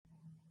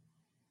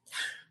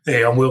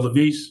Hey, I'm Will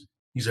Levis.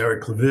 He's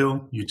Eric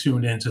Claville. You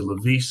tuned in to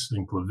Levis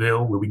and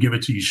Claville, where we give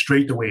it to you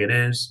straight the way it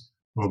is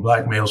from a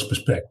black male's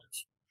perspective.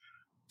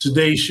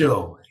 Today's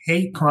show,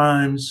 hate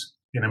crimes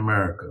in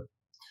America.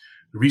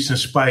 The recent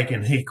spike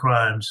in hate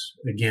crimes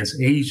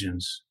against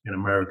Asians in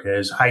America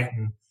has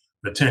heightened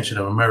the attention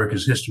of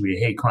America's history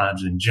of hate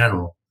crimes in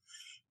general.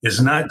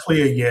 It's not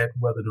clear yet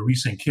whether the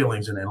recent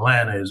killings in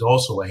Atlanta is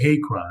also a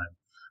hate crime,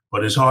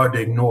 but it's hard to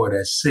ignore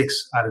that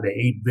 6 out of the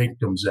 8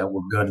 victims that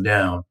were gunned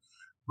down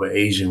were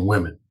Asian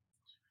women.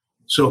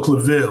 So,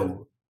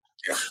 Claville,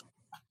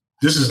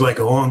 this is like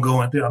an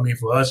ongoing thing. I mean,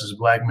 for us as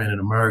black men in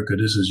America,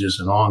 this is just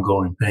an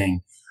ongoing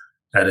thing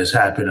that has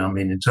happened. I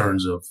mean, in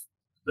terms of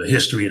the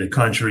history of the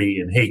country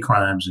and hate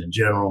crimes in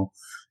general.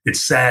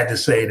 It's sad to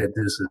say that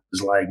this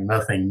is like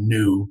nothing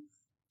new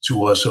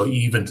to us, or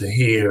even to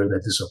hear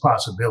that there's a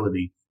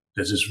possibility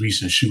that this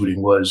recent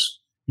shooting was,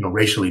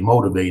 racially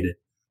motivated.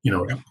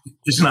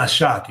 It's not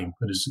shocking,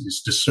 but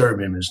it's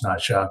disturbing. It's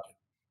not shocking.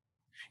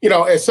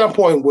 At some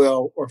point,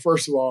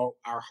 first of all,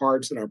 our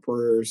hearts and our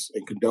prayers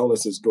and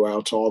condolences go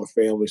out to all the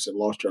families that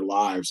lost their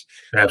lives.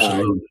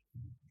 Absolutely.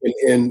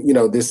 In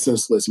this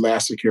senseless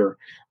massacre,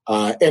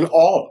 and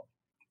all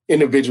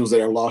individuals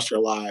that have lost their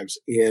lives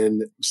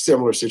in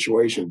similar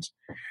situations.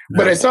 Yeah.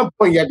 But at some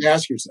point, you have to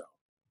ask yourself,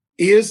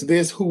 is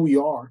this who we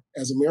are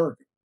as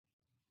Americans?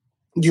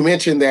 You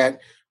mentioned that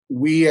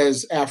we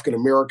as African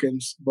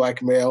Americans,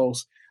 black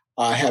males,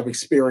 have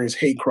experienced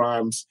hate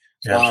crimes.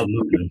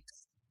 Absolutely.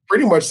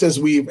 Pretty much since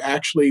we've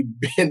actually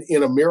been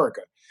in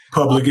America.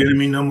 Public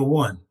enemy number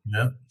one.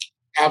 Yeah.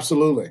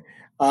 Absolutely.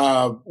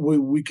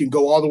 We can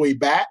go all the way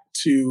back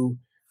to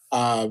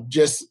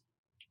just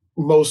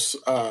most,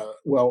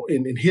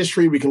 in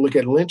history, we can look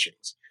at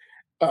lynchings.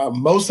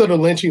 Most of the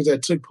lynchings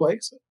that took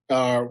place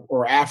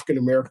were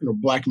African-American or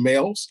black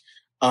males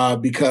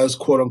because,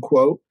 quote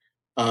unquote,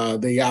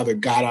 they either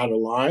got out of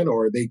line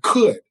or they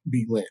could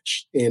be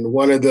lynched. And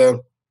one of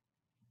the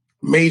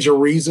major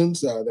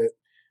reasons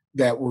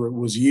that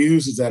was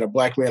used is that a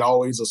black man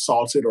always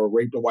assaulted or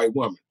raped a white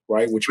woman,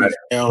 right? Which we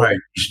found. Right.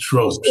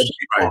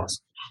 Right.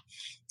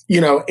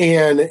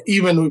 And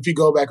even if you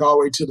go back all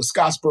the way to the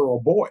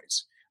Scottsboro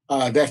Boys,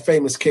 that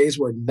famous case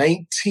where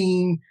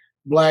 19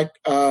 black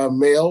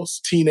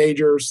males,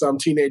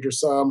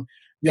 some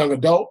young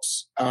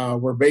adults,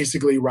 were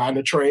basically riding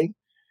a train.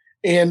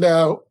 And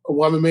a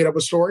woman made up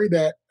a story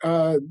that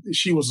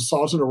she was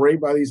assaulted or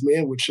raped by these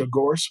men, which, of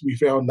course, we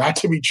found not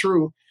to be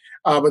true.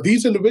 But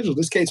these individuals,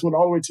 this case went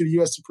all the way to the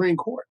U.S. Supreme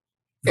Court.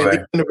 And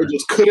these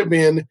individuals could have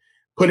been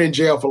put in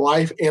jail for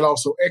life and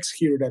also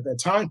executed at that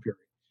time period.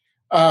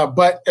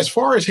 But as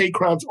far as hate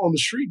crimes on the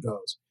street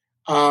goes,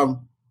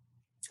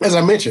 as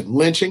I mentioned,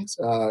 lynchings.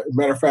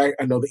 Matter of fact,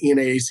 I know the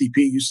NAACP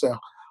used to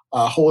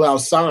hold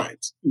out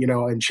signs,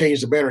 and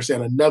change the banner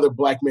saying another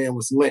black man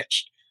was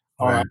lynched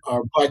or a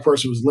black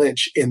person was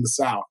lynched in the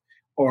South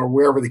or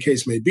wherever the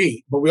case may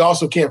be. But we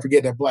also can't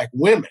forget that black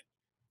women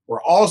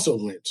were also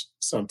lynched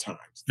sometimes.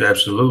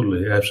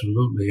 Absolutely.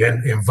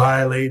 And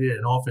violated.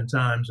 And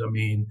oftentimes,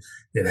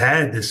 it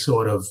had this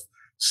sort of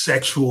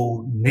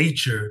sexual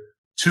nature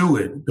to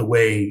it, the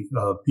way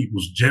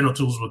people's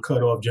genitals were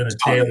cut off,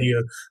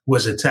 genitalia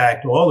was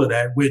attacked, all of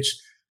that, which,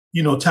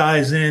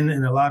 ties in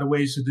a lot of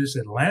ways to this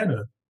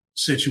Atlanta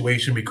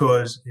situation,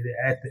 because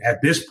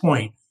at this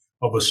point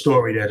of a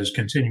story that is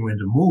continuing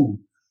to move,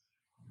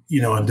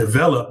 and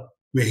develop,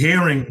 we're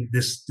hearing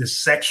this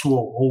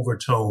sexual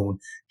overtone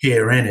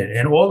here in it.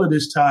 And all of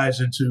this ties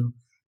into,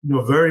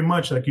 very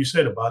much, like you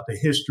said, about the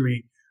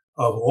history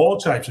of all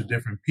types of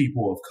different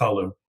people of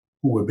color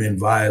who have been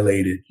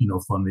violated,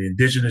 from the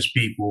indigenous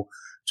people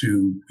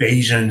to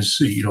Asians,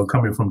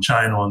 coming from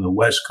China on the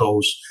West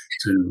Coast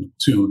to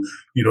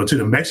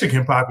the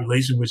Mexican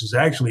population, which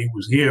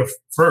was here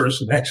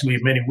first, and actually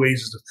in many ways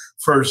is the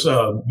first,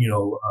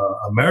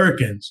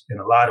 Americans in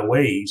a lot of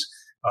ways.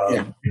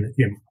 When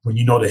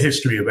the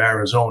history of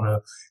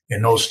Arizona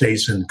and those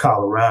states in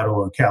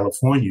Colorado and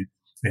California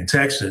and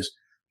Texas.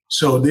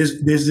 So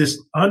there's this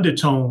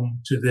undertone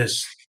to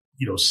this,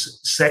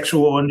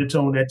 sexual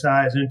undertone that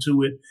ties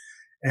into it,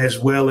 as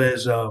well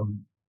as,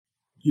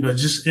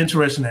 just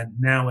interesting that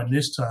now in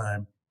this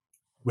time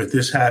with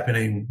this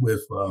happening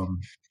with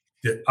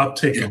the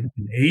uptick in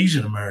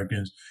Asian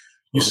Americans,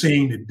 you're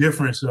seeing the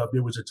difference of,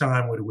 there was a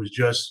time when it was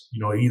just,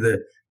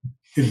 either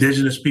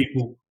indigenous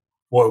people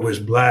or it was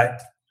black.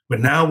 But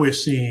now we're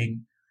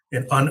seeing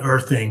and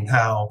unearthing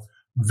how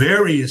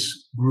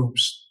various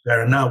groups that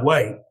are not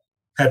white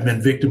have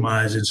been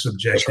victimized and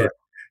subjected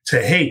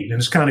to hate. And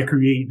it's kind of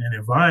creating an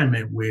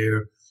environment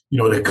where,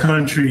 the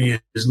country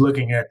is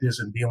looking at this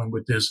and dealing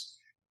with this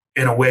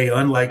in a way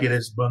unlike it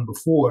has done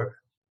before.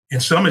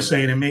 And some are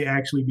saying it may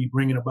actually be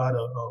bringing about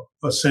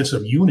a sense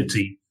of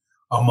unity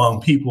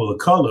among people of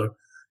color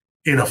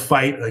in a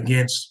fight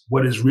against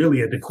what is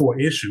really at the core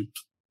issue,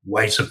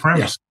 white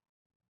supremacy.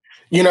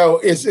 Yeah.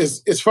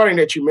 It's funny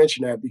that you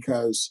mention that,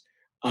 because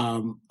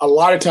a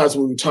lot of times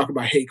when we talk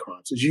about hate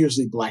crimes, it's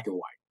usually black and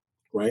white,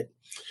 right?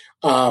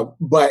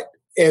 But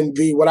in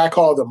what I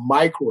call the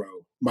micro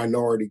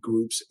minority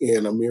groups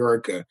in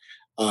America,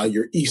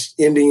 your East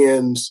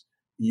Indians,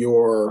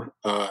 your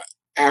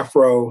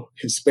Afro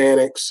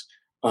Hispanics,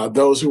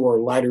 those who are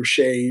lighter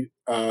shade,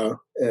 and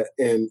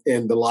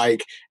the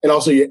like, and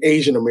also your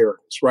Asian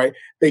Americans, right?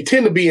 They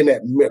tend to be in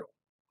that middle.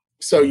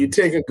 So you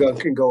take a gun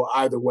can go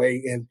either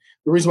way. And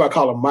the reason why I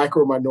call them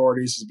micro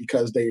minorities is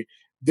because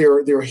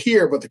they're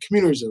here, but the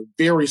communities are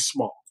very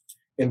small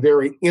and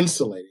very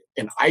insulated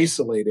and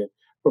isolated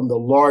from the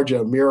larger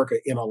America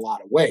in a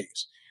lot of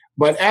ways.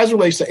 But as it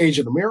relates to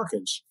Asian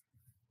Americans,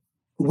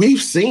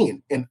 we've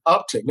seen an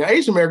uptick. Now,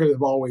 Asian Americans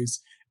have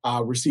always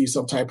received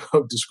some type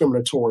of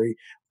discriminatory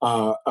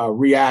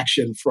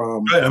reaction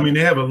from. Right. I mean,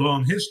 they have a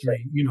long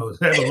history.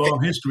 They have a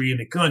long history in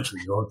the country.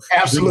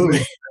 Absolutely.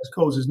 West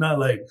Coast, it's not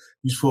like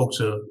these folks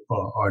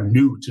are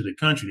new to the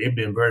country. They've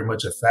been very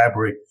much a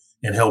fabric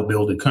and helped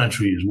build the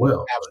country as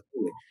well.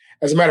 Absolutely.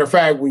 As a matter of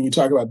fact, when you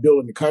talk about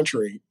building the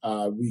country,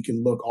 we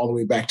can look all the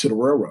way back to the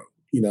railroad.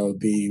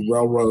 The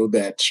railroad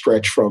that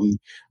stretched from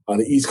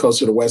the East Coast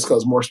to the West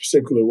Coast, more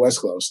specifically the West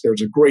Coast.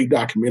 There's a great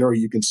documentary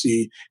you can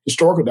see,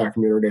 historical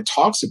documentary that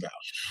talks about,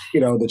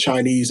 the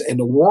Chinese and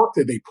the work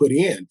that they put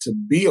in to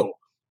build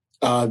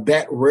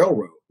that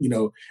railroad,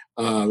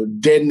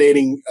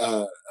 detonating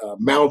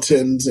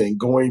mountains and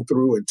going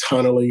through and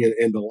tunneling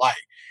and the like.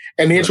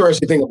 And the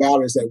interesting thing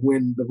about it is that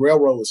when the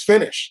railroad was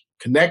finished,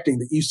 connecting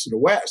the East to the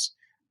West,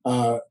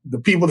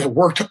 the people that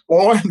worked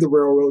on the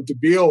railroad to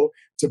build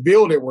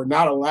it were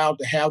not allowed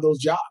to have those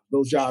jobs.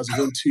 Those jobs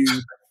went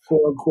to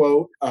quote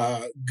unquote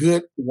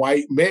good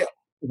white male.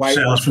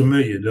 Sounds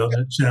familiar, doesn't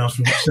it?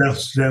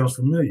 Sounds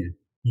familiar.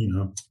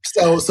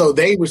 So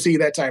they receive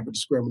that type of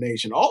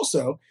discrimination.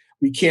 Also,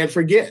 we can't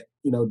forget,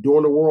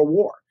 during the World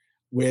War,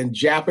 when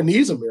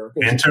Japanese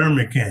Americans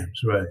internment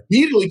camps, right,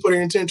 immediately put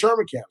into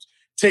internment camps,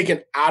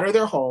 taken out of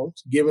their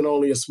homes, given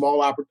only a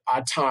small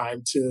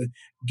time to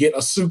get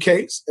a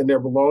suitcase and their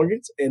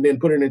belongings, and then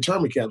put in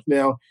internment camps.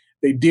 Now,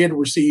 they did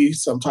receive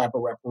some type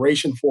of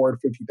reparation for it,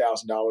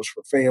 $50,000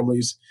 for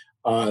families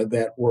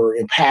that were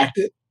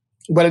impacted.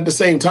 But at the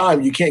same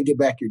time, you can't get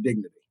back your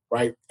dignity,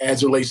 right,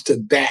 as it relates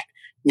to that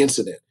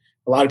incident.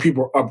 A lot of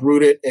people were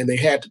uprooted, and they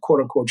had to,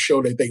 quote unquote,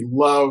 show that they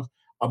love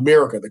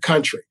America, the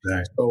country.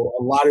 Right. So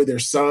a lot of their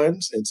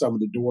sons and some of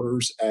the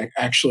daughters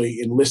actually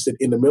enlisted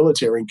in the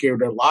military and gave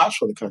their lives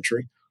for the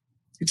country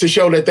to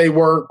show that they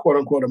were, quote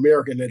unquote,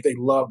 American, that they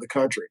love the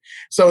country.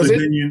 So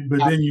then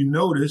you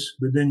notice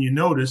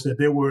that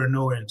there were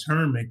no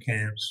internment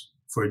camps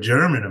for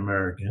German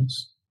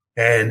Americans.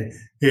 And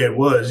here it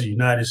was, the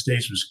United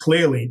States was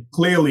clearly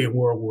in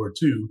World War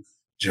II.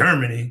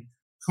 Germany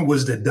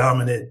was the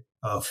dominant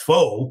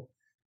foe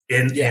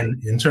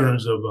in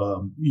terms of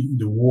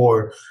the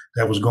war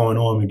that was going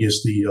on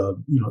against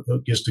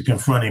the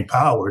confronting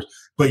powers.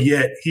 But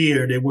yet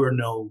here there were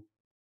no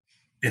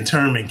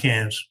internment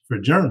camps for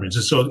Germans.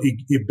 And so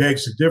it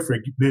begs the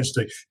difference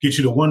to get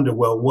you to wonder,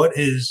 well, what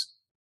is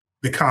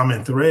the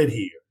common thread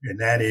here? And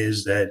that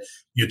is that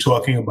you're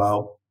talking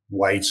about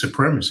white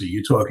supremacy.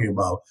 You're talking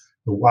about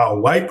the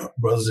white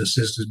brothers and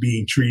sisters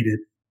being treated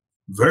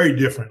very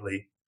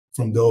differently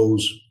from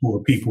those who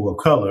are people of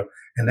color.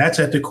 And that's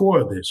at the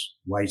core of this,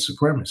 white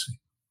supremacy.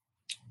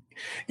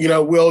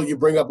 Will, you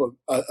bring up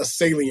a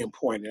salient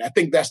point, and I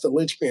think that's the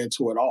linchpin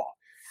to it all.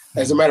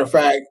 As a matter of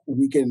fact,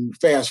 we can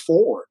fast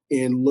forward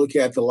and look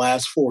at the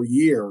last 4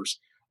 years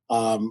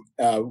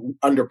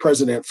under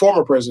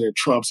former President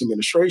Trump's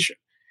administration.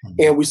 Mm-hmm.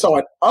 And we saw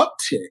an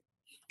uptick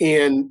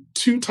in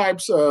two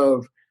types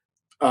of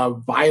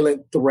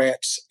violent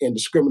threats and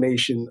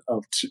discrimination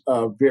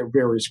of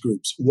various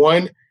groups.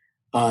 One,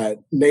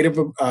 Native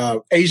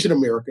Asian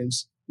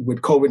Americans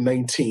with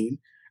COVID-19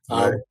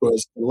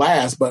 was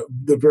last, but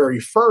the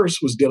very first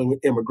was dealing with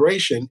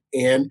immigration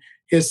and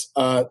his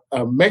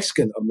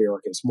Mexican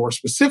Americans, more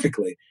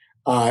specifically.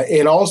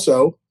 And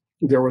also,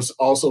 there was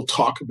also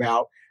talk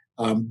about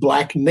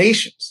Black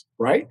nations,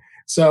 right?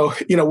 So,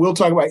 we'll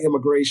talk about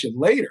immigration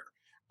later.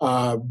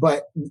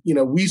 But,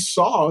 we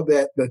saw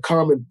that the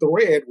common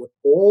thread with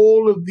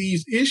all of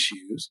these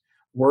issues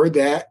were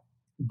that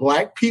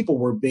Black people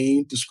were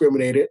being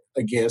discriminated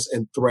against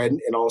and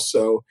threatened, and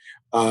also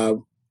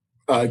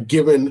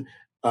given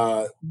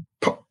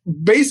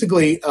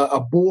basically a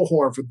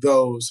bullhorn for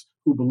those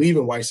who believe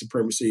in white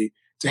supremacy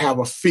to have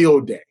a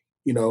field day,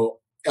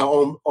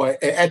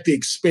 at the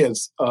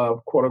expense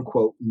of, quote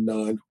unquote,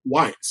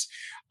 non-whites.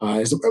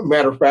 As a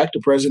matter of fact,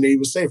 the president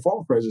even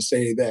former president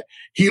saying that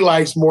he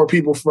likes more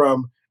people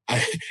from,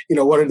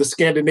 one of the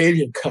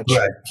Scandinavian countries.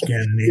 Right,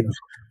 Scandinavia.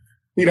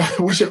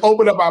 We should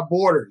open up our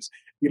borders.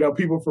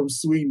 People from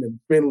Sweden and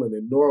Finland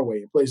and Norway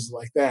and places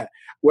like that.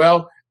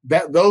 Well,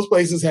 those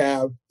places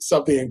have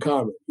something in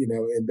common,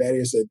 and that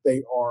is that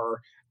they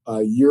are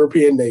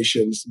European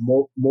nations,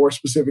 more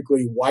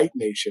specifically white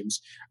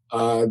nations,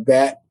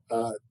 that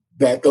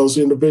those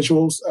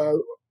individuals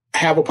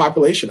have a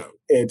population of.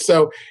 And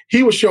so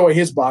he was showing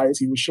his bias,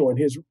 he was showing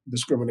his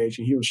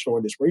discrimination, he was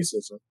showing his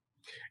racism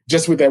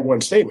just with that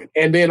one statement.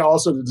 And then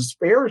also the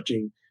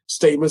disparaging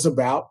statements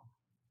about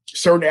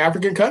certain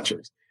African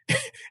countries.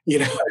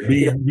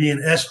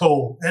 Being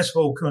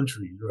S-hole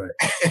countries, right?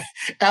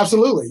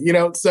 Absolutely.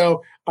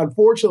 So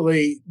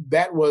unfortunately,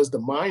 that was the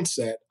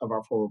mindset of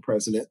our former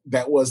president.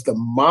 That was the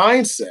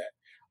mindset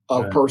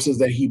of persons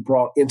that he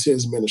brought into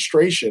his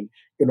administration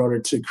in order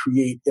to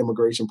create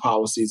immigration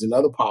policies and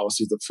other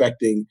policies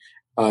affecting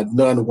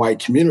non-white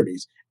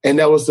communities. And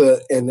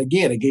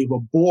again, it gave a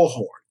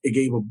bullhorn, it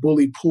gave a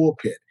bully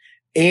pulpit,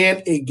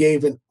 and it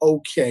gave an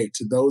okay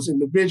to those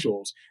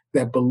individuals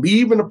that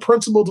believe in the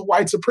principles of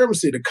white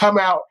supremacy to come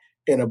out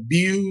and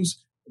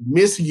abuse,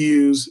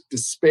 misuse,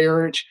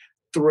 disparage,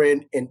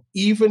 threaten, and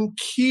even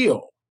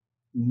kill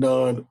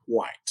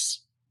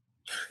non-whites.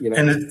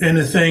 And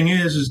the thing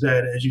is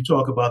that as you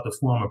talk about the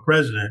former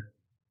president,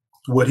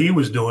 what he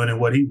was doing and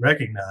what he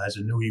recognized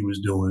and knew he was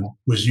doing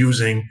was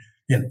using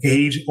an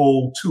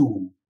age-old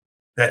tool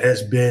that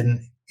has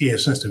been here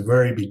since the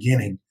very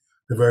beginning,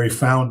 the very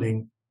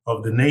founding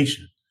of the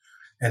nation.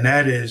 And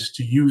that is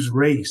to use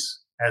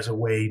race as a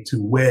way to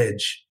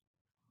wedge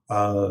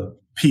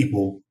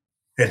people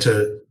and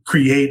to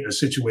create a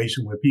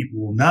situation where people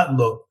will not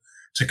look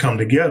to come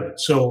together.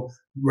 So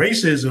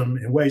racism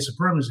and white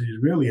supremacy is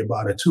really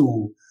about a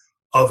tool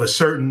of a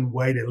certain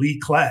white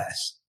elite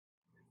class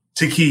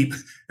to keep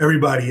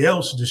everybody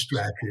else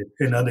distracted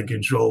and under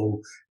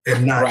control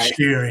and not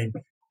sharing,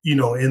 in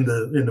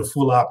the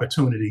full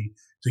opportunity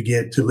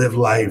to live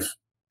life,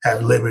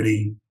 have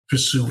liberty,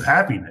 pursue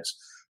happiness.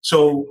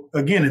 So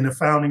again, in the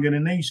founding of the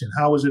nation,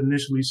 how was it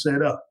initially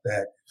set up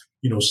that,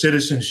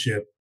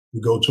 citizenship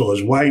would go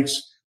towards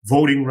whites,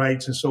 voting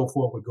rights and so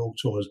forth would go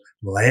towards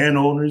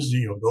landowners,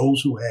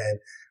 those who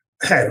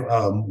had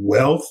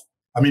wealth.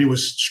 I mean, it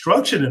was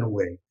structured in a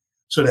way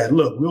so that,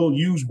 look, we'll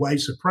use white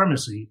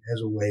supremacy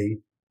as a way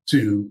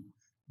to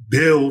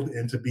build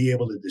and to be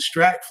able to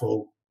distract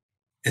folk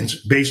and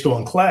based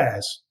on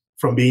class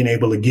from being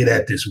able to get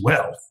at this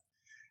wealth.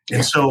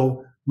 And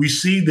so we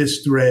see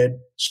this thread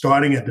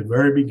starting at the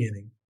very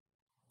beginning.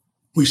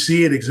 We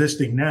see it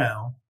existing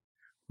now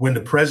when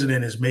the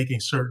president is making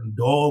certain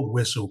dog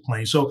whistle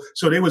claims. So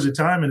there was a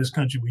time in this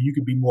country where you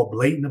could be more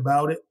blatant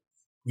about it.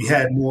 We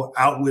had more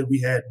outward, we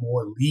had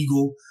more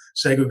legal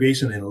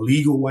segregation and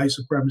legal white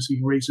supremacy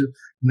and racism.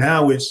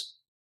 Now it's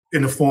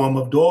in the form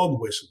of dog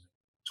whistling,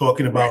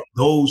 talking about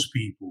those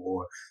people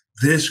or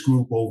this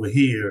group over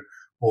here,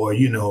 or,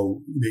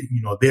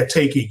 they're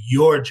taking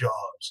your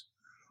jobs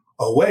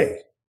away.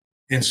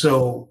 And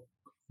so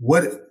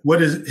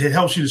it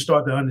helps you to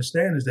start to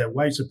understand is that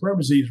white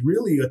supremacy is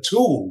really a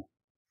tool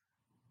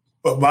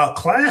about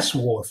class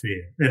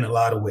warfare in a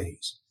lot of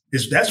ways.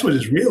 That's what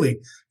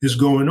is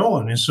going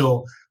on. And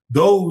so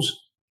those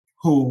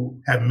who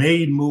have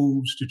made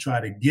moves to try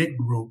to get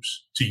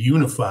groups to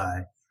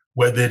unify,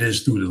 whether it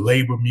is through the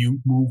labor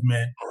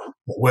movement,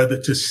 or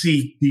whether to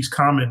seek these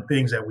common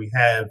things that we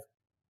have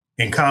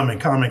in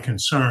common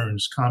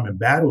concerns, common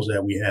battles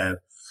that we have,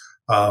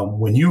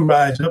 when you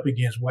rise up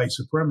against white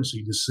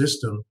supremacy, the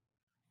system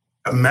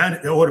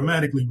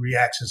automatically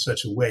reacts in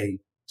such a way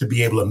to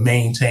be able to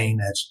maintain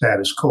that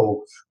status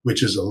quo,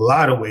 which is a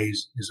lot of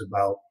ways is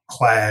about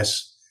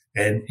class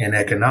and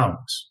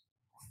economics.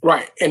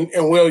 Right. And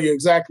Will, you're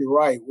exactly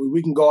right.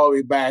 We can go all the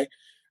way back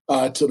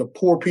to the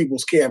Poor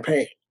People's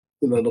Campaign,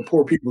 the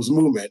Poor People's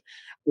Movement,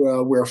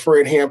 where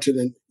Fred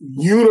Hampton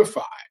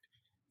unified,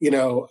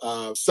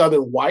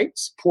 Southern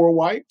whites, poor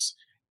whites.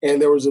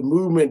 And there was a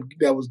movement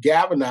that was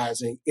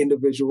galvanizing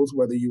individuals,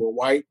 whether you were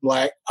white,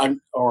 black,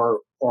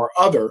 or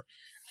other,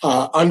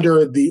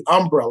 under the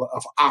umbrella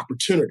of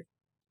opportunity.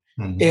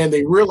 Mm-hmm. And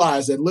they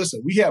realized that,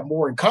 listen, we have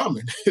more in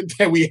common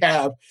than we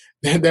have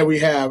not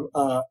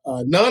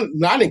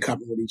in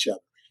common with each other.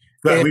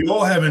 Right. And we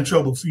all having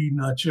trouble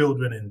feeding our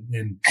children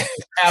and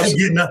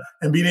getting up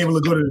and being able to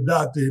go to the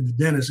doctor and the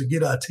dentist and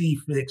get our teeth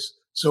fixed.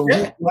 So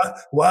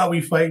why are we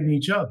fighting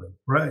each other?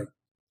 Right.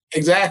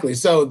 Exactly.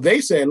 So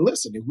they said,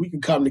 listen, if we can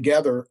come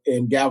together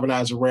and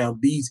galvanize around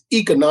these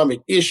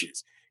economic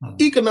issues,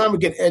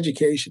 economic and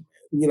education,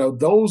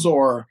 those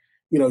are,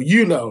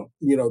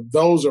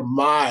 those are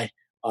my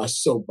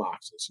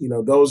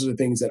soapboxes. Those are the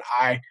things that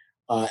I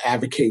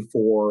advocate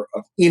for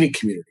of any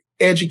community,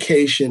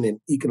 education and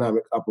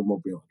economic upper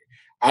mobility.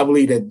 I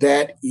believe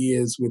that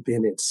is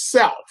within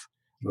itself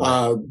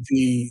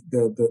the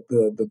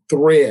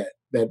thread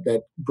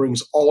that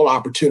brings all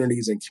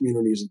opportunities and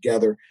communities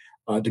together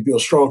to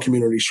build strong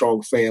communities,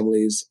 strong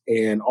families,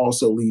 and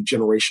also lead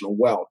generational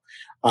wealth.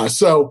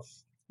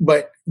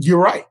 But you're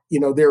right.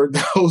 There are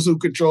those who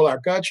control our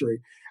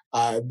country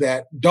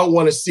that don't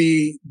want to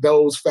see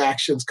those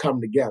factions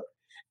come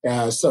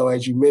together. So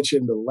as you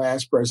mentioned, the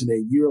last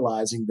president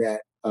utilizing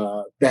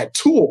that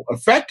tool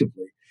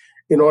effectively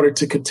in order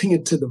to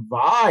continue to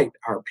divide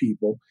our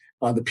people,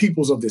 the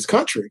peoples of this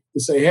country, to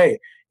say, hey,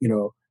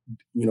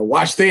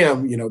 watch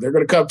them, they're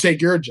going to come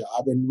take your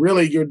job. And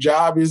really your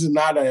job is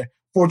not a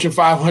Fortune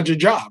 500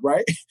 job,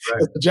 right?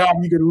 It's a job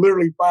you can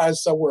literally find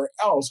somewhere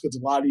else because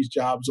a lot of these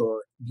jobs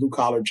are blue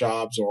collar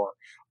jobs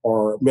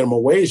or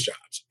minimum wage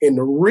jobs. And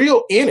the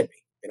real enemy,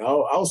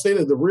 I'll say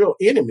that the real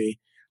enemy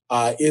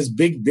is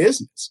big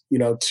business,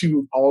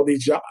 to all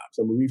these jobs.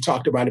 I mean, we've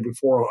talked about it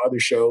before on other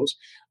shows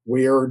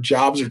where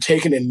jobs are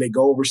taken and they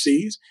go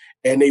overseas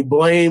and they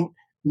blame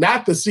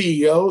not the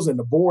CEOs and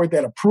the board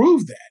that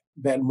approved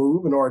that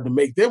move in order to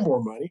make them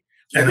more money.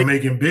 And they're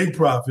making big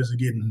profits and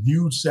getting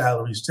huge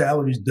salaries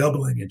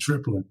doubling and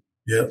tripling.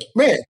 Yep.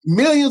 Man,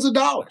 millions of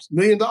dollars, $1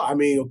 million. I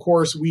mean, of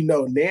course, we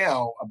know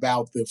now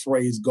about the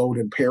phrase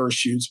golden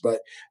parachutes, but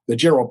the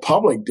general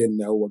public didn't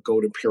know what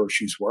golden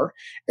parachutes were.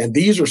 And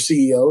these are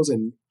CEOs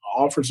and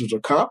officers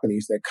of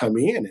companies that come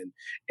in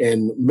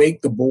and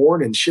make the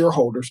board and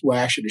shareholders, well,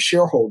 actually the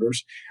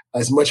shareholders,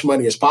 as much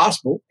money as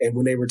possible. And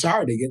when they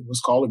retire, they get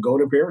what's called a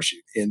golden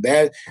parachute. And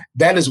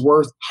that is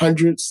worth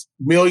hundreds,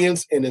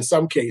 millions, and in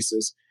some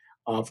cases,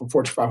 for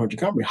Fortune 500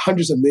 company,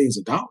 hundreds of millions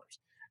of dollars.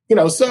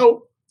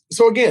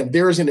 So again,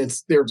 there's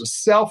a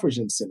selfish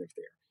incentive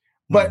there.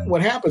 But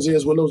what happens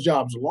is when those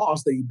jobs are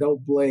lost, they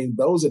don't blame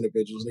those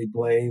individuals. They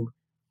blame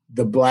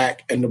the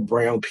Black and the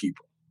brown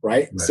people,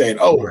 right? Saying,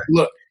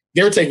 look,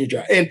 they're taking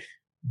your job. And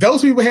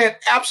those people had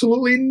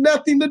absolutely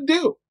nothing to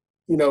do,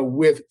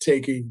 with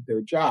taking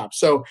their job.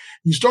 So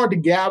you start to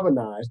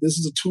galvanize. This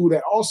is a tool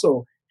that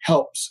also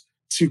helps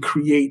to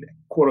create,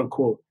 quote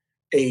unquote,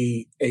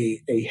 a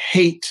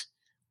hate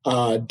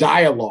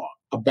dialogue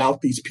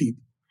about these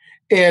people.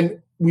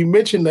 And we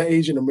mentioned the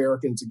Asian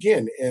Americans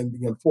again and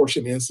the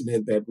unfortunate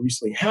incident that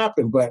recently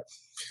happened. But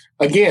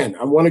again,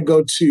 I want to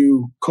go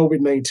to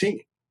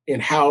COVID-19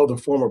 and how the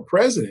former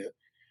president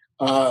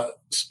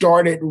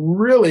started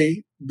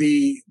really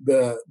the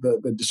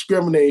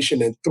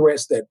discrimination and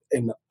threats that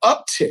and the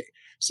uptick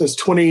since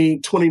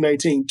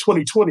 2019,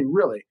 2020,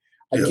 really.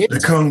 Again,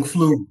 the Kung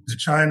flu, the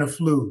China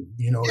flu,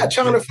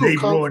 China flu. They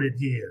brought it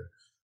here.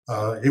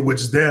 It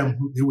was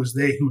them. It was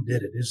they who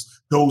did it.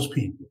 It's those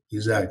people.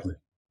 Exactly.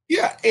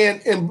 Yeah,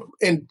 and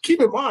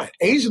keep in mind,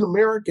 Asian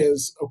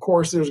Americans, of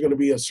course, there's going to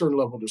be a certain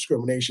level of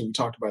discrimination. We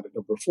talked about it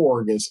before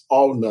against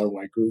all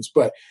non-white groups.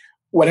 But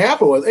what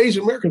happened was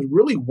Asian Americans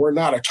really were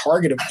not a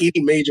target of any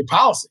major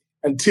policy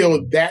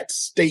until that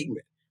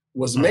statement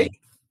was made.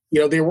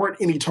 There weren't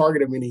any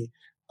target of any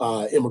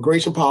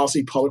immigration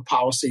policy, public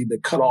policy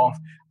that cut off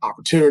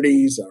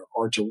opportunities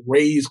or to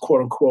raise,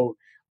 quote unquote,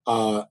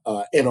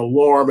 an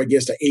alarm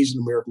against the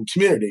Asian American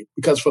community.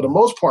 Because for the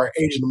most part,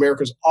 Asian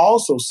Americans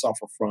also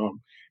suffer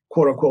from,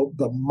 quote unquote,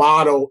 the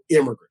model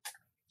immigrant.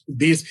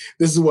 This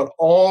is what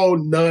all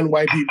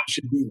non-white people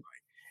should be like.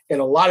 And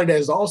a lot of that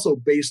is also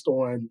based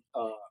on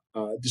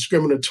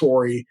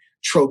discriminatory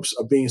tropes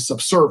of being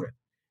subservient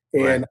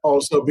and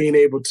also being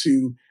able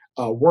to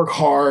work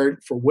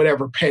hard for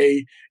whatever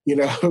pay,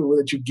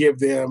 that you give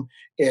them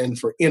and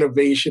for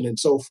innovation and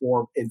so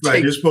forth. And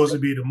you're supposed to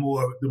be the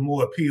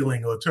more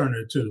appealing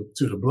alternative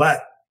to the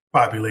Black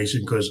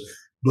population because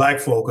Black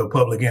folk are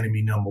public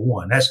enemy number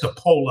one. That's the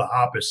polar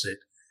opposite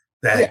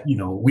that,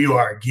 we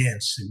are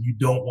against and you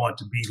don't want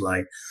to be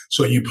like.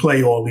 So you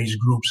play all these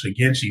groups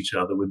against each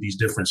other with these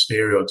different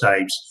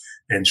stereotypes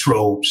and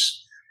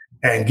tropes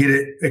and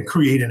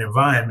create an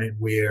environment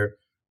where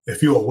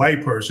if you're a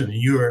white person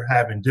and you're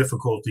having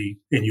difficulty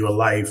in your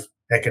life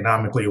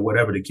economically or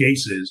whatever the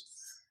case is,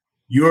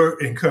 you're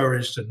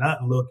encouraged to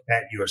not look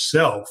at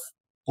yourself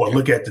or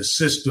look at the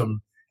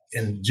system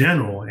in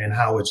general and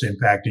how it's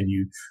impacting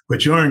you,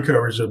 but you're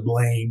encouraged to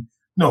blame,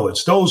 no,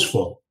 it's those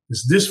folk.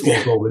 It's this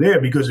folk over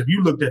there. Because if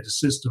you looked at the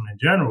system in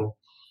general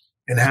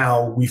and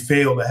how we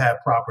fail to have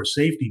proper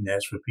safety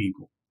nets for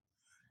people,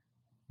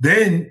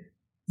 then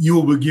you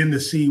will begin to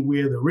see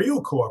where the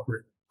real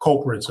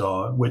culprits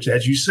are, which,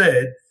 as you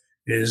said,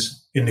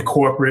 is in the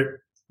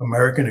corporate,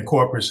 American and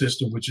corporate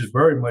system, which is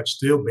very much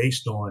still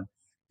based on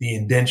the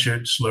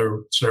indentured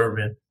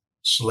servant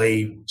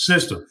slave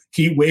system.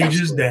 Keep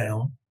wages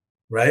down,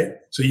 right?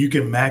 So you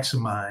can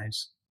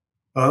maximize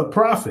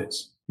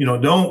profits.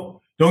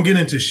 Don't get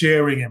into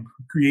sharing and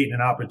creating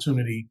an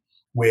opportunity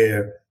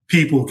where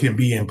people can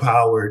be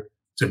empowered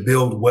to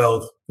build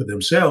wealth for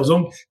themselves.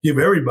 Don't give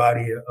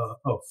everybody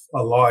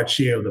a large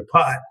share of the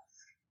pot,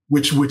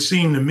 which would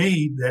seem to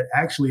me that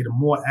actually the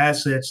more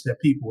assets that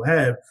people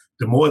have,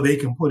 the more they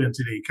can put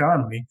into the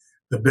economy,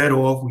 the better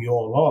off we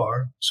all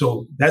are.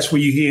 So that's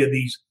where you hear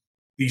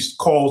these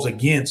calls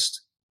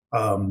against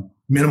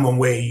minimum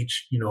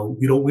wage.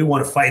 We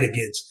want to fight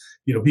against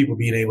people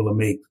being able to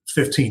make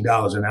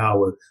 $15 an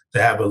hour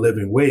to have a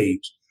living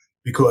wage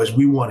because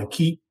we want to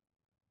keep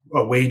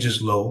our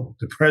wages low,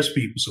 depress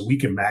people so we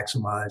can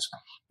maximize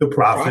the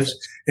profits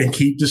and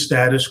keep the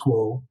status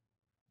quo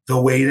the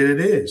way that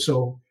it is.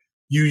 So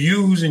you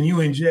use and you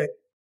inject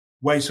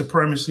white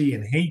supremacy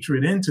and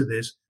hatred into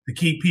this to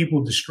keep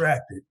people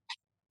distracted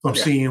from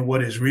seeing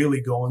what is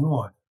really going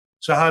on.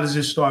 So how does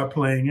it start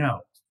playing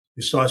out?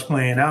 It starts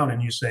playing out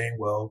and you're saying,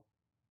 well,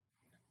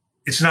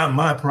 it's not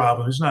my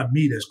problem. It's not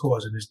me that's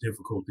causing this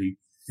difficulty.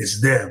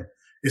 It's them.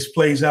 It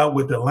plays out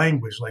with the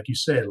language, like you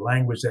said,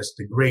 language that's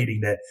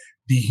degrading, that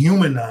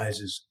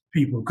dehumanizes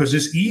people, because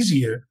it's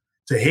easier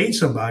to hate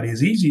somebody.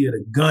 It's easier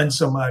to gun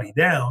somebody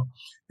down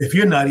if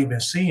you're not even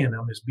seeing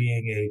them as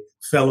being a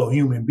fellow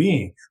human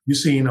being. You're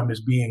seing them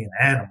as being an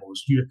animal.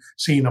 You're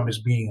seeing them as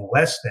being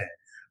less than.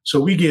 So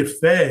we get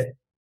fed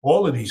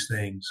all of these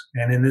things.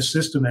 And in this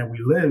system that we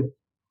live,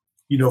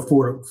 you know,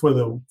 for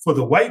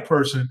the white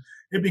person,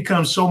 it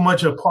becomes so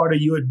much a part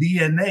of your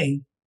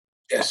DNA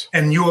Yes.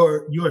 and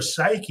your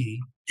psyche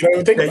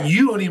that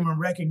you don't even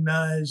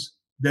recognize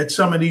that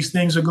some of these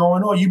things are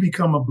going on. You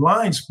become a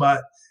blind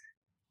spot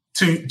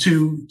to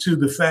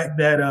the fact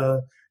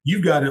that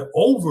you got an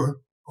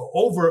over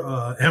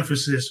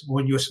emphasis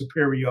on your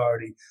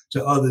superiority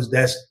to others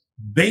that's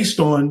based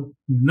on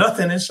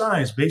nothing in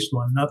science, based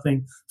on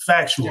nothing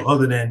factual,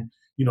 other than,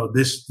 you know,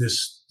 this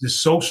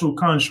social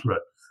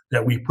construct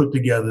that we put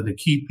together to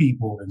keep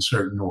people in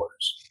certain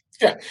orders.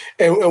 Yeah.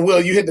 And Will,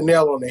 you hit the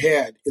nail on the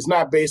head. It's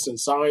not based in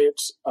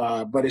science,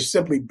 but it's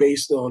simply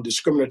based on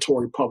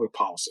discriminatory public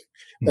policy.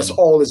 That's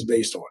all it's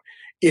based on.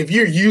 If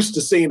you're used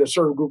to seeing a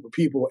certain group of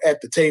people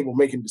at the table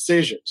making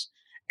decisions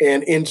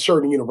and in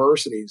certain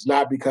universities,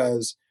 not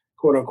because,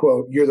 quote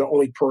unquote, you're the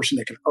only person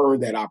that can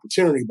earn that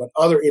opportunity, but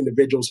other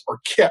individuals are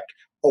kept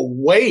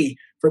away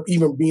from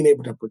even being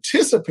able to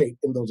participate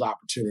in those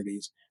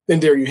opportunities, then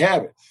there you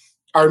have it.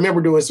 I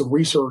remember doing some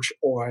research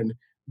on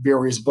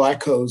various Black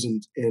codes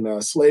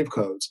and slave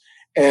codes.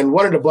 And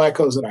one of the Black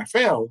codes that I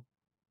found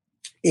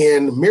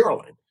in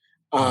Maryland,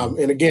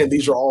 and again,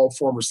 these are all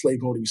former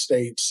slaveholding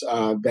states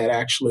that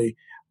actually,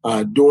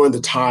 during the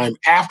time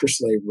after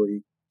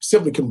slavery,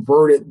 simply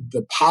converted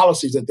the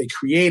policies that they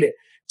created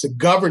to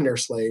govern their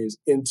slaves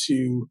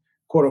into,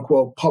 quote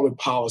unquote, public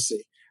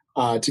policy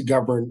to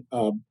govern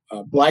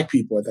Black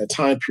people at that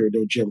time period,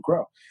 though Jim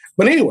Crow.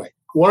 But anyway,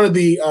 one of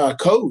the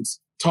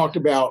codes talked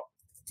about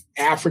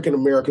African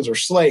Americans or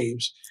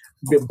slaves,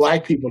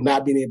 Black people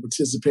not being able to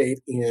participate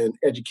in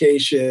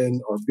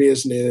education or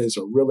business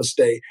or real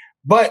estate,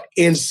 but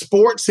in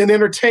sports and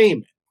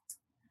entertainment.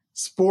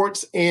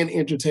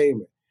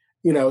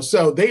 You know,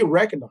 so they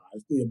recognize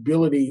the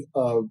ability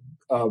of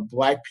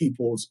Black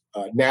people's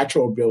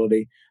natural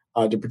ability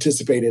to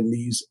participate in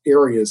these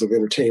areas of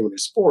entertainment and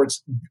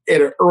sports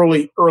at an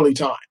early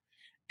time.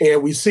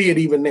 And we see it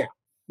even now,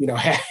 you know,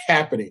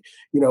 happening.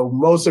 You know,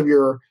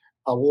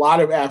 a lot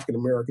of African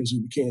Americans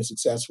who became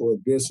successful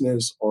in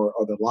business or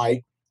the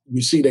like,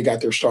 we see they got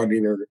their start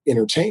in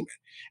entertainment.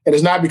 And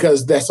it's not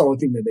because that's the only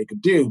thing that they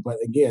could do, but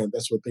again,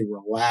 that's what they were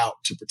allowed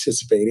to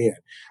participate in.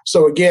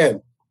 So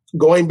again,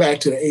 going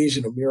back to the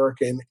Asian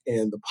American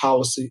and the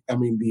policy,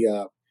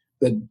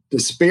 the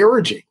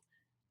disparaging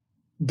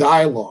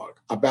dialogue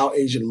about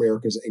Asian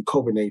Americans and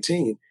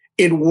COVID-19,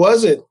 it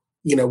wasn't,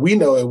 you know, we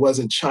know it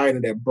wasn't China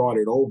that brought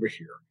it over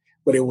here,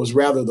 but it was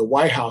rather the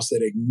White House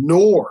that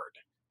ignored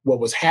what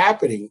was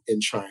happening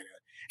in China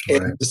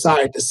and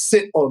decided to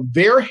sit on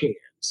their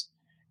hands,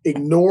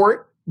 ignore it,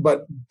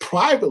 but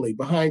privately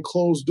behind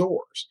closed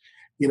doors.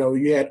 You know,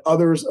 you had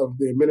others of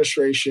the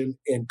administration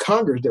and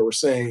Congress that were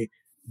saying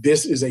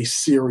this is a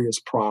serious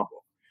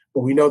problem.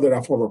 But we know that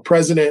our former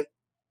president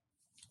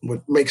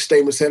would make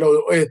statements saying,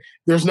 "Oh,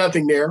 there's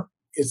nothing there.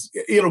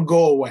 It'll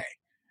go away."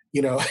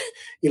 You know,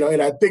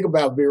 and I think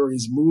about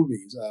various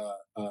movies,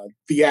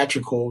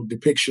 theatrical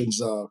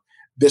depictions of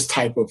this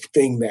type of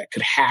thing that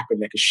could happen,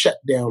 that could shut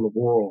down the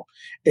world.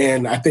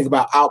 And I think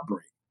about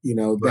Outbreak, you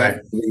know,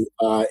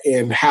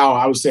 and how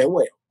I was saying,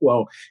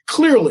 well,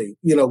 clearly,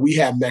 you know, we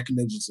have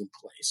mechanisms in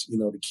place, you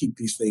know, to keep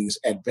these things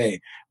at bay.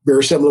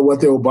 Very similar to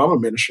what the Obama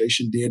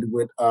administration did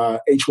with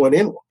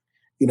H1N1.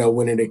 You know,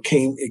 when it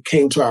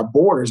came to our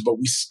borders, but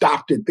we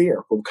stopped it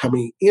there from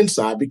coming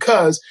inside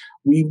because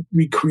we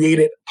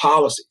created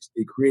policies.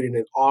 We created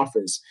an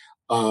office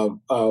of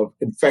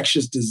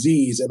infectious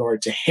disease in order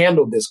to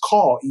handle this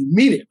call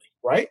immediately,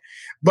 right?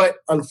 But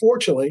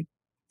unfortunately,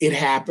 it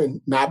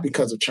happened not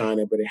because of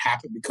China, but it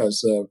happened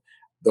because of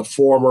the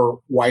former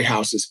White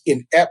House's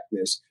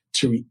ineptness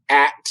to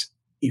react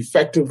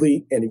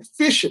effectively and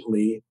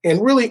efficiently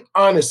and really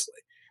honestly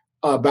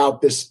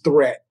about this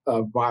threat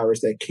of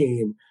virus that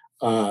came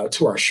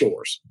to our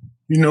shores.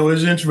 You know,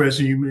 it's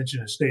interesting you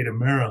mentioned the state of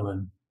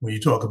Maryland when you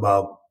talk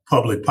about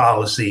public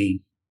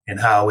policy and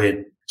how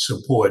it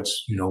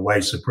supports, you know,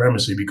 white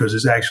supremacy, because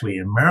it's actually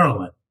in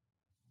Maryland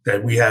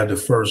that we have the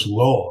first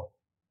law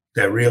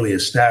that really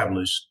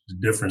established the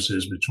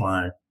differences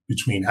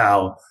between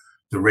how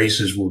the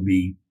races will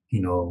be,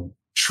 you know,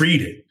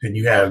 treated. And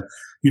you have,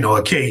 you know,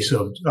 a case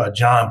of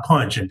John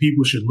Punch, and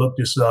people should look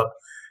this up.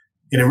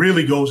 And it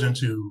really goes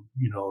into,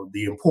 you know,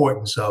 the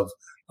importance of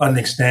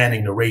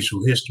understanding the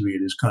racial history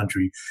of this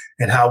country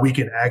and how we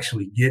can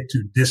actually get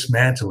to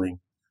dismantling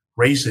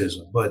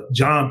racism. But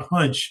John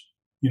Punch,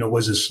 you know,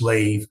 was a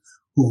slave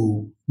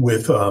who,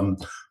 with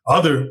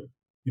other,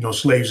 you know,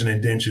 slaves and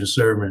indentured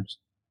servants,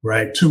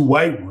 right, 2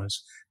 white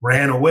ones,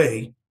 ran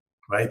away,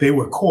 right? They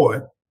were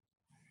caught,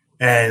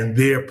 and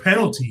their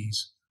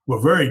penalties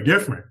were very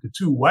different. The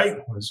 2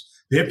 white ones,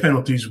 their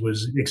penalties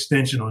was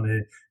extension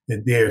on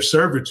their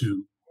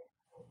servitude,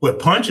 but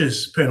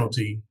Punch's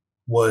penalty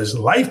was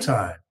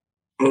lifetime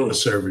of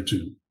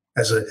servitude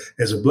as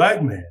a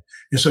black man.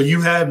 And so you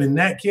have in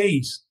that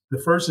case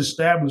the first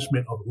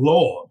establishment of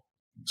law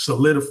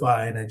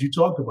solidifying, as you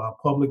talked about,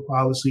 public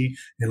policy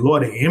and law,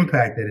 the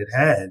impact that it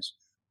has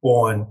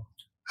on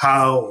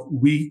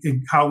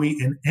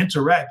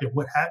interact and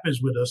what happens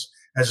with us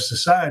as a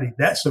society.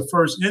 That's the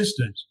first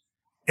instance.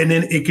 And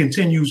then it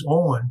continues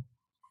on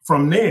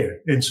from there.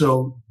 And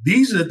so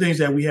these are the things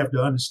that we have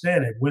to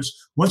understand. And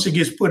once it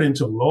gets put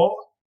into law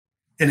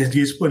and it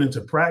gets put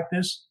into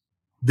practice,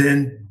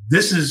 then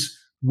this is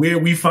where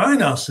we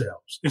find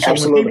ourselves. And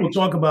so when people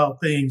talk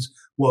about things,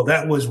 well,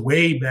 that was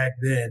way back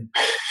then,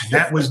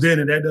 that was then,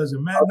 and that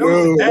doesn't matter.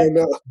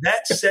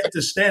 That set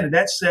the standard.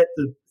 That set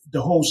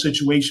the whole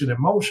situation in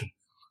motion.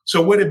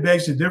 So what it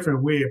begs to differ,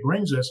 where it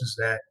brings us, is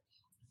that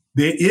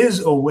there is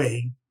a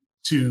way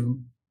to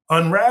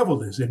unravel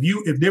this.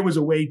 If there was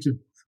a way to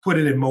put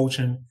it in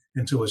motion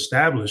and to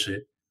establish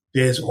it,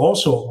 there's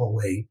also a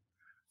way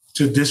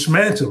to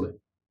dismantle it.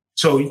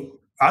 So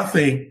I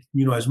think,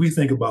 as we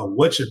think about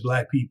what should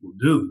Black people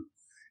do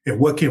and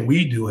what can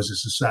we do as a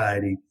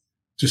society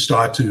to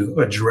start to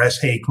address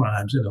hate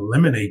crimes and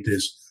eliminate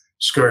this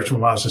scourge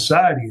from our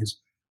society, is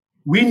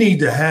we need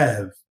to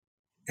have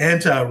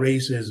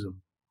anti-racism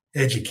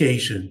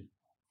education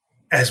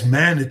as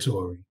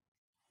mandatory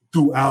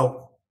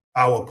throughout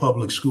our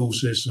public school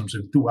systems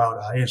and throughout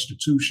our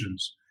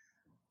institutions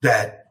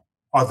that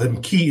are the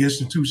key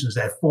institutions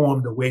that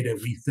form the way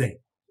that we think.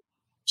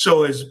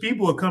 So as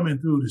people are coming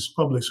through this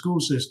public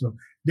school system,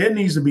 there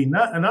needs to be and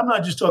I'm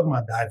not just talking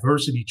about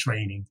diversity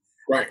training,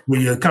 right,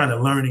 where you're kind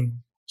of learning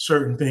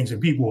certain things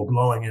and people are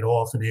blowing it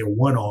off and they're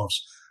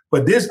one-offs.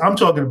 But I'm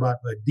talking about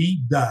a deep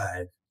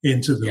dive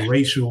into the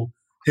racial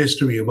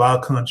history of our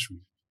country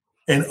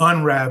and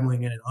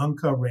unraveling and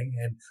uncovering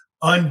and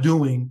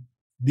undoing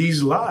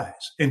these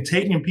lies and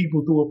taking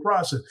people through a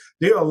process.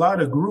 There are a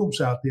lot of groups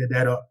out there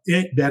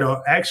that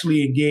are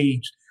actually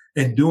engaged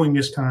in doing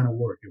this kind of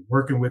work and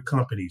working with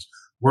companies,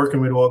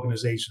 working with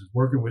organizations,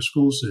 working with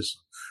school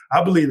systems.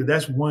 I believe that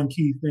that's one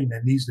key thing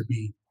that needs to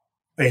be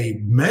a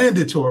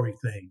mandatory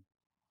thing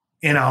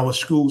in our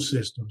school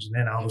systems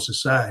and in our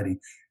society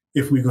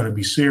if we're going to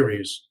be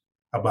serious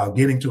about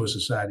getting to a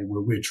society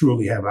where we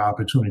truly have an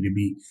opportunity to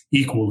be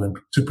equal and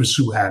to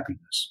pursue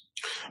happiness.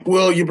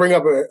 Well, you bring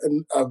up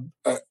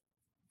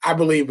I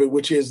believe it,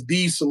 which is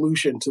the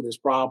solution to this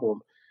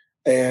problem.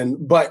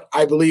 But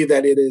I believe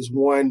that it is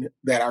one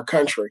that our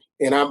country,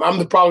 and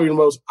I'm probably the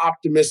most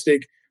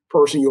optimistic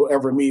person you'll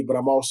ever meet, but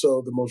I'm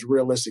also the most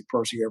realistic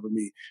person you ever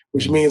meet,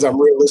 which means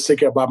I'm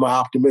realistic about my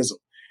optimism.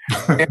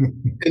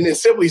 and then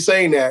simply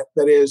saying that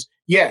is,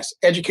 yes,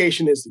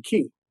 education is the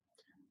key,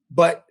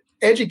 but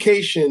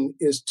education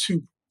is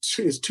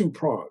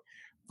two-pronged.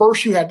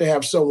 First, you have to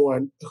have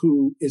someone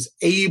who is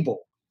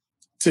able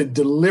to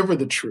deliver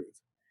the truth,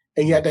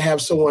 and you have to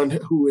have someone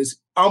who is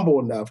humble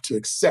enough to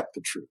accept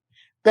the truth.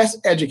 That's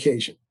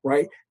education,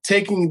 right?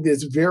 Taking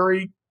this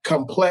very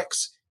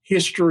complex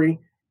history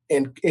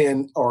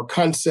or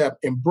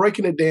concept and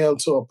breaking it down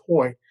to a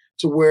point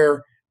to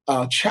where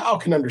a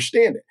child can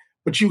understand it.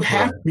 But you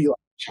have to be like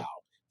a child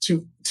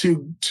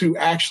to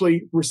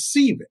actually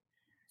receive it.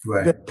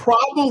 Right. The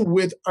problem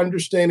with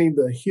understanding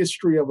the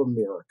history of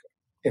America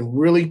and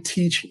really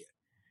teaching it,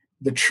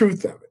 the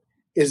truth of it,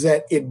 is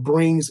that it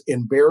brings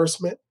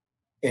embarrassment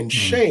and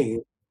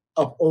shame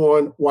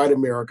upon white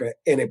America,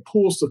 and it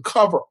pulls the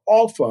cover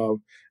off of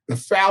the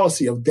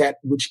fallacy of that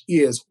which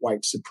is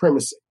white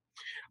supremacy.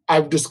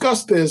 I've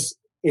discussed this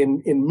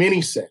in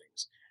many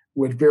settings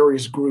with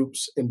various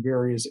groups and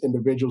various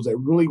individuals that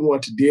really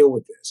want to deal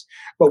with this.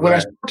 But when I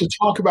start to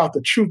talk about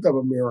the truth of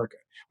America,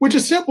 which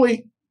is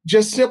simply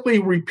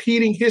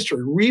repeating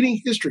history, reading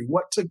history,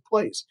 what took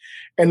place,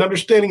 and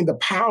understanding the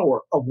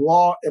power of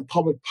law and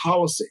public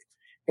policy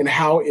and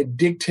how it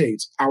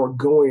dictates our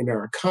going and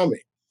our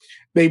coming,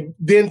 they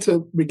then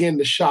to begin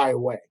to shy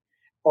away.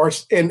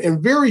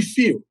 And very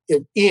few,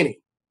 if any,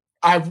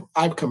 I've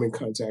come in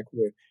contact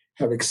with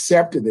have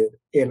accepted it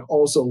and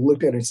also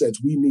looked at it and said,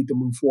 we need to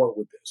move forward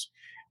with this.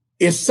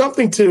 It's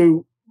something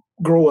to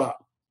grow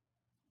up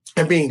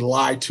and being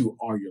lied to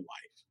all your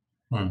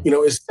life.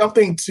 It's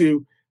something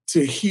to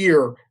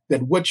hear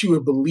that what you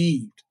have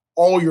believed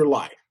all your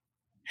life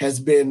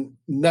has been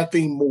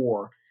nothing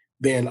more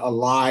than a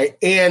lie.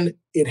 And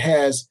it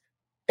has,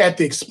 at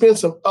the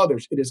expense of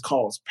others, it has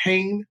caused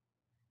pain,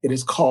 it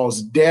has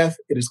caused death,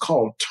 it has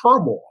caused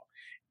turmoil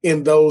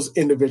in those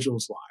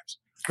individuals' lives.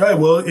 Right.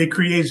 Well, it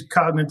creates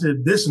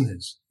cognitive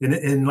dissonance.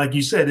 And like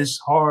you said, it's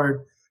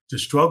hard to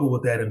struggle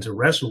with that and to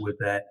wrestle with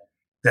that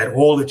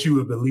all that you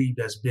have believed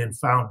has been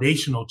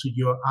foundational to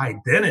your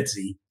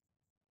identity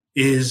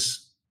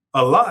is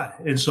a lie.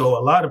 And so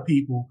a lot of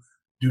people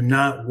do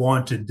not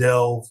want to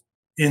delve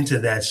into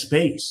that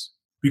space,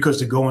 because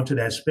to go into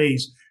that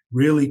space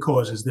really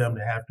causes them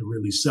to have to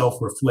really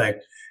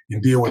self-reflect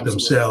and deal with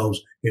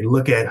themselves and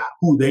look at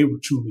who they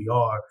truly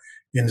are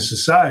in the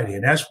society.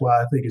 And that's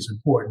why I think it's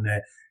important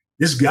that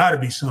it's got to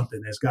be something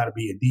that's got to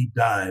be a deep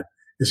dive.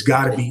 It's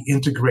got to be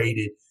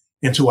integrated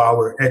into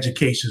our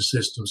education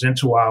systems,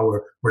 into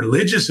our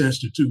religious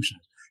institutions.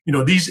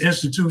 These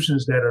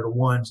institutions that are the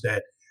ones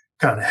that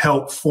kind of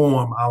help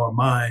form our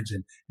minds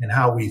and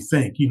how we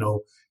think.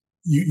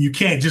 You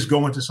can't just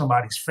go into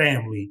somebody's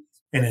family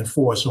and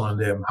enforce on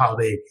them how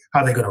they're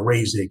going to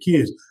raise their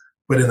kids.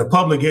 But in the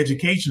public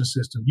education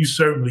system, you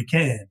certainly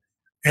can.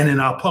 And in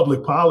our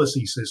public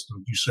policy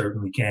system, you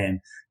certainly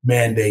can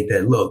mandate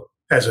that, look,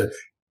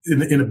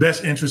 in the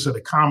best interest of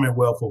the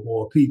commonwealth of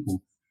all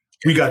people,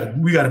 we got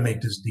to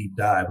make this deep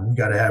dive, and we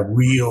got to have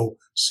real,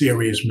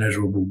 serious,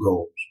 measurable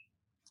goals.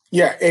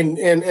 Yeah, and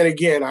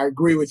again, I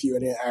agree with you,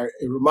 and it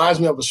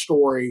reminds me of a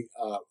story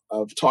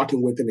of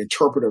talking with an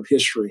interpreter of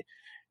history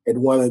at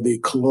one of the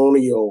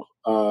colonial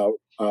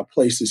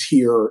places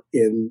here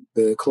in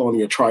the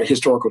colonial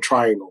historical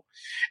triangle,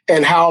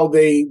 and how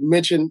they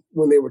mentioned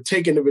when they would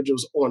take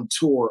individuals on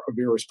tour of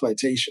various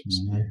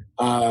plantations,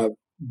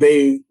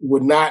 they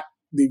would not,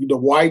 the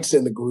whites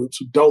in the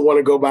groups don't want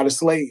to go by the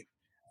slave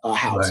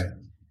house.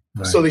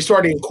 Right. So they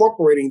started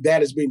incorporating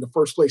that as being the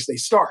first place they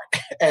start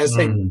as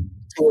they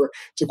tour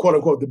to quote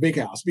unquote the big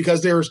house,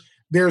 because there's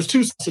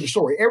two sides to the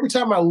story. Every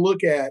time I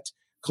look at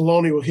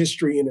colonial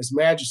history in its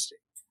majesty,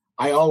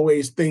 I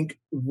always think,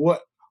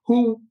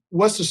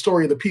 what's the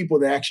story of the people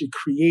that actually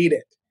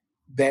created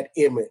that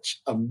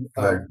image of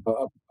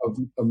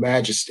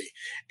majesty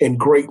and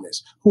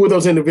greatness? Who are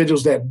those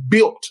individuals that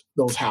built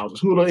those houses?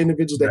 Who are the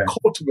individuals that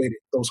cultivated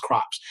those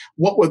crops?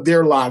 What were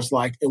their lives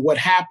like, and what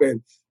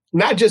happened,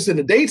 not just in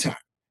the daytime,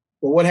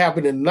 but what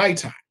happened in the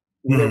nighttime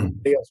when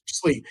everybody else was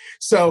asleep?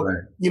 So,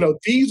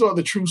 these are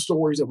the true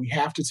stories that we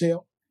have to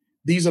tell.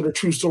 These are the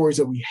true stories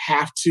that we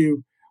have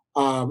to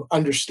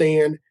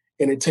understand.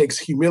 And it takes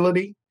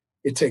humility,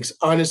 it takes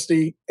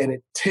honesty, and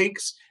it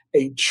takes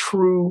a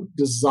true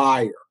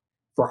desire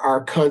for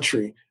our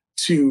country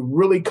to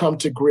really come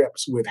to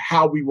grips with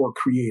how we were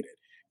created.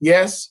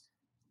 Yes,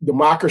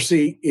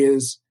 democracy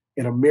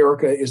in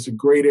America is the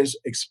greatest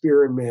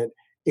experiment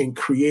in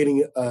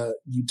creating a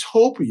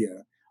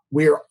utopia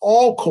where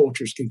all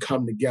cultures can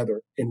come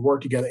together and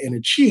work together and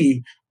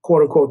achieve,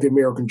 quote unquote, the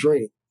American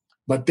dream.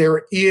 But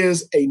there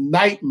is a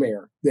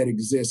nightmare that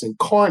exists and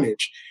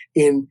carnage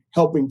in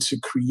helping to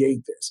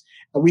create this.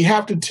 And we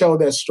have to tell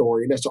that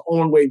story. And that's the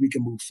only way we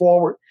can move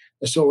forward.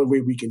 That's the only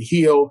way we can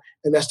heal.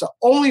 And that's the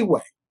only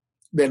way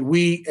that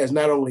we, as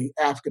not only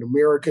African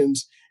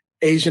Americans,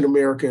 Asian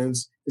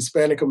Americans,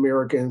 Hispanic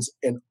Americans,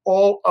 and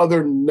all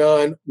other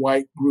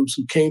non-white groups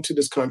who came to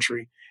this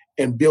country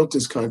and built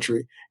this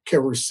country,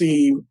 can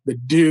receive the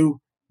due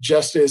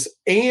justice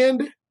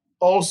and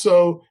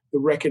also the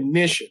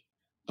recognition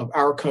of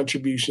our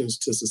contributions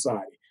to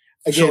society.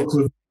 Again,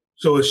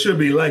 so it should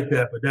be like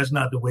that, but that's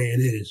not the way it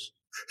is.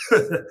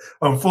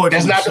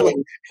 Unfortunately, that's not the way.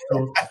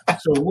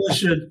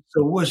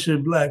 So what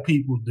should Black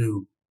people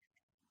do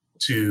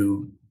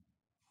to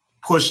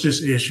push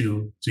this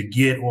issue to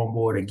get on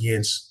board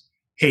against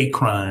hate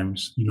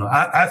crimes?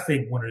 I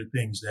think one of the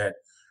things that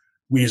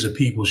we as a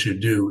people should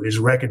do is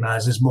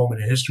recognize this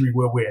moment in history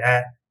where we're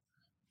at,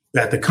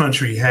 that the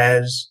country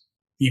has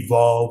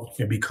evolved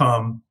and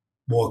become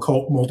more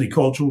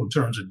multicultural in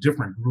terms of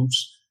different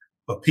groups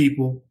of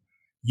people.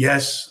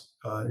 Yes,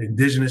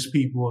 indigenous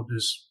people of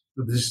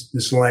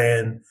this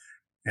land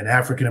and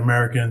African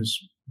Americans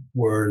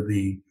were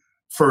the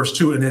first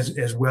two, and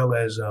as well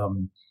as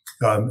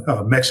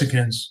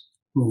Mexicans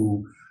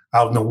who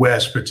out in the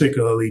West,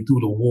 particularly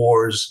through the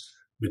wars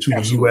between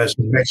the U.S.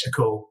 and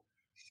Mexico,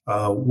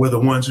 were the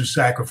ones who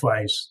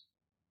sacrificed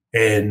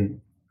and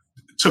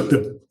took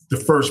the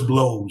first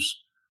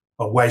blows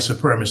of white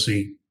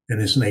supremacy in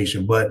this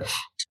nation. But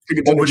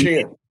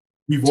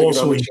we've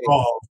also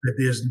evolved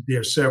that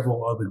there's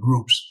several other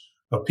groups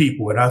of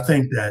people. And I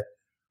think that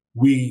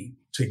we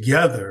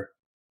together,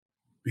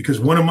 because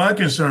one of my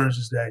concerns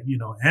is that,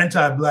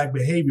 anti-Black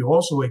behavior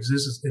also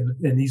exists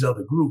in these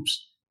other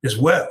groups as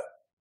well.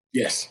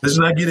 Yes. Let's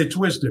not get it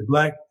twisted.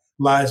 Black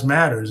Lives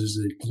Matters is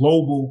a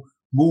global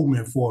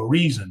movement for a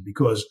reason,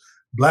 because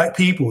Black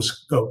people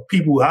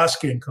with our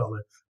skin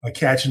color are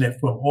catching it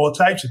from all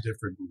types of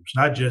different groups,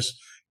 not just,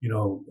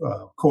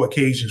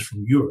 Caucasians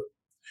from Europe.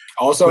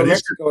 Also in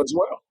Mexico as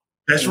well.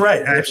 That's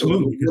right.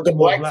 Absolutely. The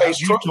blackface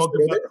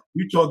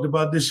you talked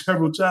about this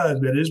several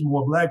times, but there's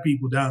more Black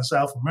people down in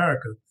South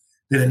America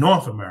than in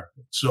North America.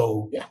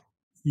 So,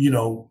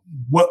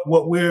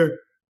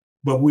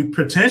 but we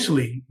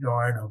potentially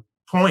are in a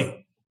point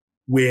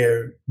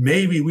where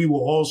maybe we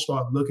will all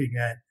start looking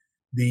at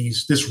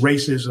this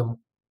racism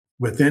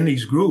within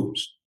these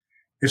groups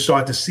and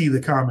start to see the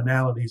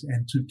commonalities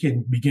and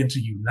can begin to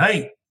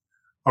unite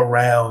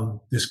around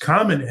this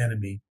common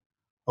enemy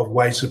of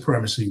white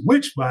supremacy,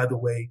 which, by the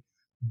way,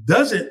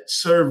 doesn't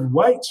serve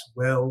whites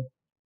well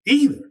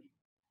either.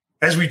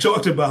 As we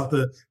talked about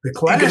the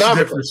class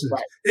differences,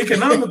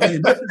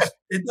 economically,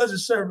 it doesn't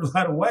serve a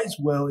lot of whites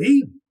well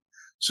either.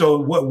 So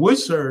what would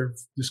serve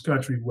this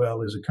country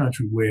well is a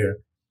country where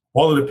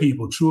all of the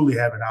people truly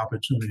have an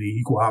opportunity,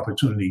 equal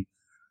opportunity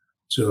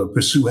to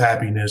pursue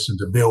happiness and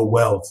to build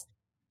wealth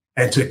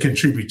and to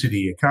contribute to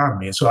the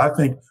economy. And so I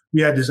think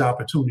we had this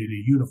opportunity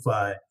to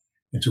unify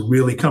and to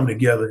really come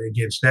together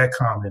against that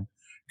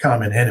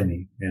common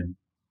enemy. And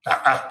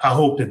I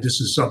hope that this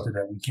is something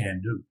that we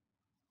can do.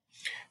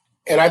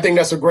 And I think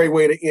that's a great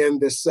way to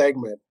end this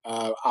segment.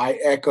 I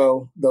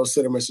echo those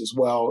sentiments as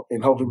well,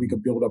 and hopefully we can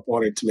build up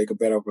on it to make a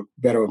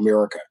better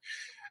America.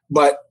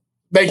 But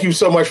Thank you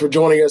so much for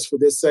joining us for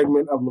this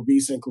segment of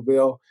LaVie St.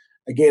 Claville.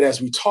 Again,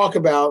 as we talk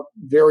about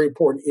very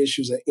important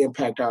issues that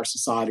impact our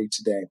society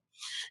today.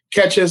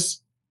 Catch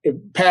us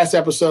in past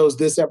episodes,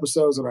 this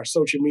episode's on our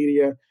social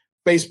media,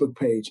 Facebook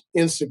page,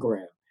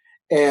 Instagram,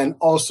 and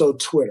also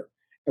Twitter.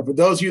 And for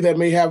those of you that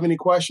may have any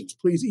questions,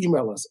 please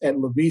email us at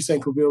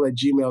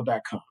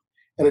laviestclaville@gmail.com.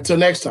 And until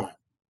next time,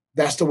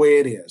 that's the way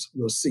it is.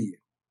 We'll see you.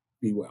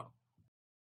 Be well.